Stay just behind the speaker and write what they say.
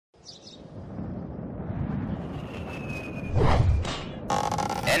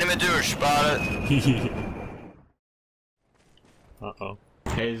the douche, spot it. Uh-oh.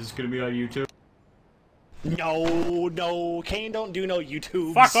 Hey, is this gonna be on YouTube? No, no, Kane don't do no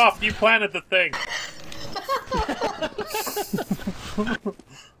YouTube. Fuck off, you planted the thing!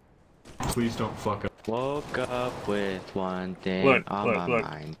 Please don't fuck up. Woke up with one thing on my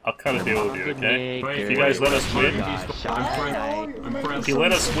mind. I'll cut a deal with you, okay? Wait, If you guys let us win, I'm friends. if you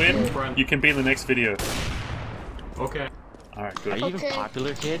let us win, you can be in the next video. Okay. Alright, Are good. you even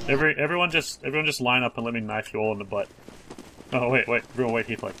popular, kid? Everyone just line up and let me knife you all in the butt. Oh wait, everyone wait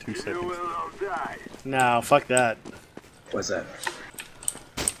here for like 2 seconds. No, fuck that. What's that?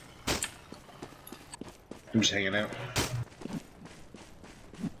 I'm just hanging out.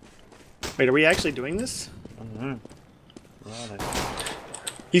 Wait, are we actually doing this? I don't know.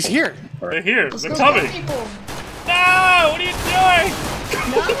 He's here! They're here! Let's They're go coming! get people. No! What are you doing? No.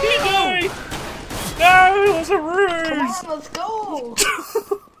 What are you doing? No! It was a ruse! Come on, let's go!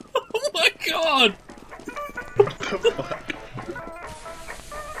 Oh my god! What the fuck?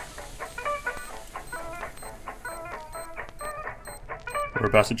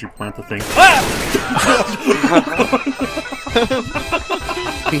 Whereabouts did you plant the thing? Ah!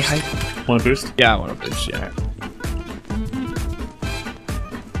 Want a boost? Yeah, I want a boost, yeah.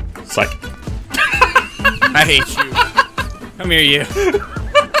 Psych. I hate you. Come here, you.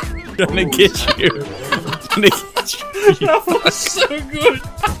 I'm gonna get you. I'm gonna get you. That was so good!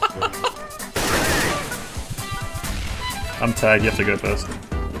 I'm tagged, you have to go first.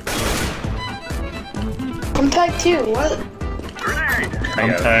 I'm tagged too, what?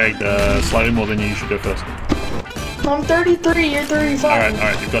 I'm tagged slightly more than you should go first. I'm 33, you're 35.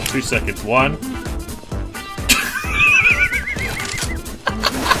 Alright, you've got 2 seconds. 1.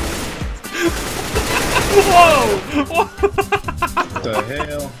 Whoa! What the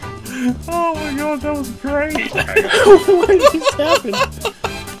hell? Oh my god, that was great! What just happened?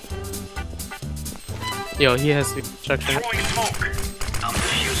 Yo, he has to check that. I'm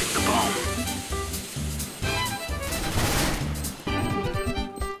defusing the bomb.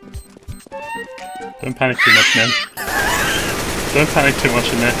 Don't panic too much, man. Don't panic too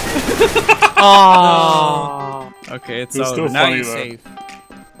much in there. Oh. Okay, it's It's over. still Now funny, you're though. safe.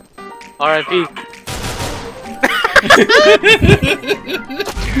 R.I.P.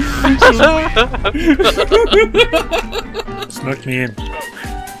 Smoke me in.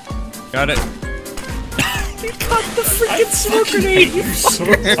 Got it. You got the freaking smoke grenade! You so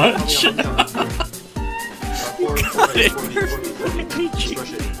much!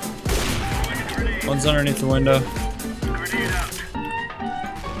 One's underneath the window.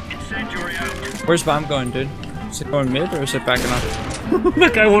 Where's bomb going, dude? Is it going mid or is it backing up?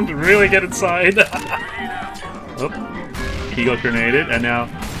 That guy wanted to really get inside. Oh, he got grenaded, and now...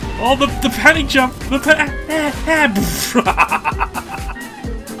 Oh, the panic jump! The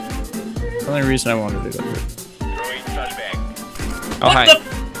The only reason I wanted to do that. Oh, hi.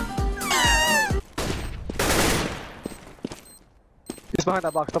 He's behind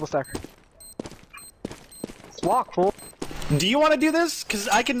that box, double stack. Let's walk, fool. Do you want to do this? Cause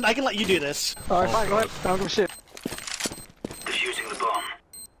I can let you do this. Alright, fine, go ahead. I don't give a shit. Defusing the bomb.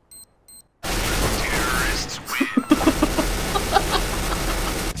 Terrorists win.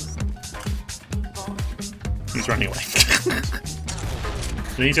 He's running away.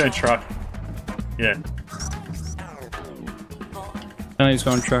 Then he's going truck. Yeah. No, he's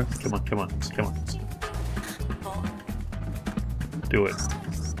going truck. Come on. Do it.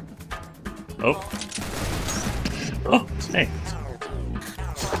 Oh. Oh, hey.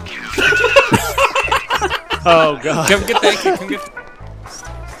 Oh god. Come get that kid, come get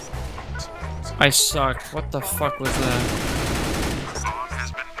I suck. What the fuck was that?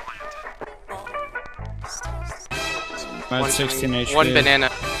 I'm at 16 HP. One banana,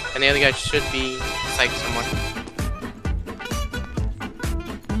 and the other guy should be psyched somewhere.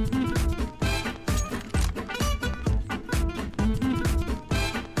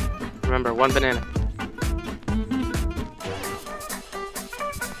 Remember, one banana.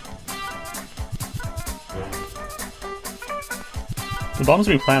 The bomb's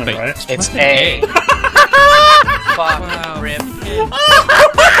been planted, right? It's A. Fuck, Wow. rip.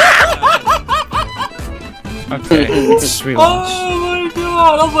 Okay, it's we lost. Oh my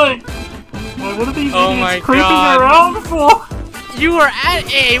god! I was like, what are these Oh idiots my creeping God. around for? You were at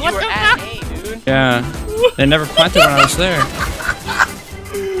A. What the fuck? A, dude. Yeah, they never planted when I was there.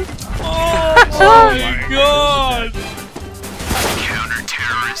 Oh my god!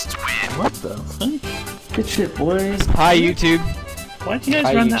 Counter-terrorists win. What the fuck? Good shit, boys. Hi, YouTube. Why'd you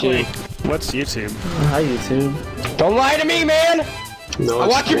guys run that way? What's YouTube? Hi, YouTube. Don't lie to me, man! No, I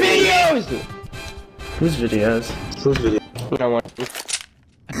watch your videos! Whose videos? I don't want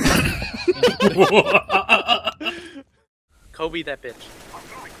Kobe that bitch.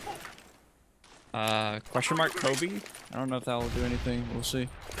 Question mark Kobe? I don't know if that will do anything. We'll see.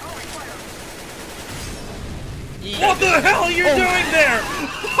 What the hell are you doing there?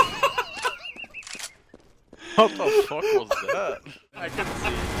 What the fuck was that? I couldn't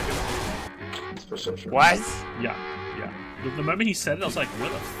see. What? Yeah. The moment he said it, I was like,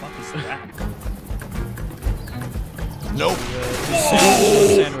 what the fuck is that? Nope. One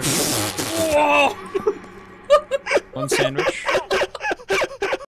sandwich. Whoa! One sandwich.